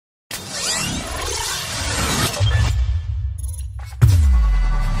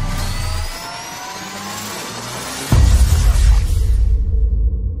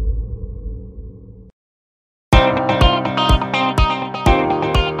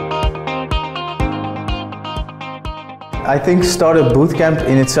I think Startup Bootcamp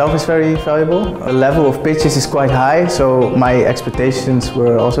in itself is very valuable. The level of pitches is quite high, so my expectations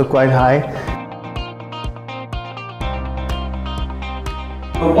were also quite high.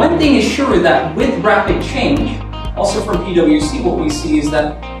 But one thing is sure, that with rapid change, also from PwC, what we see is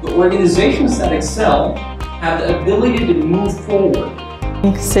that the organizations that excel have the ability to move forward.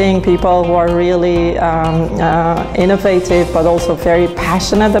 Seeing people who are really innovative but also very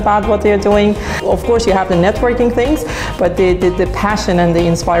passionate about what they're doing. Of course you have the networking things, but the passion and the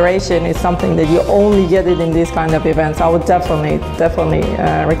inspiration is something that you only get it in these kind of events. I would definitely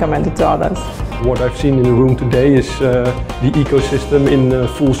recommend it to others. What I've seen in the room today is the ecosystem in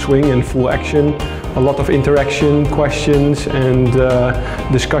full swing and full action. A lot of interaction, questions and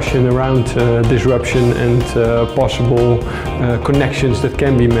discussion around disruption and possible connections that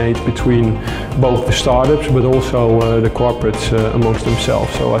can be made between both the startups but also the corporates amongst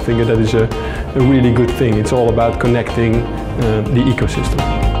themselves. So I think that is a really good thing. It's all about connecting the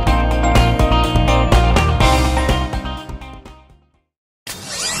ecosystem.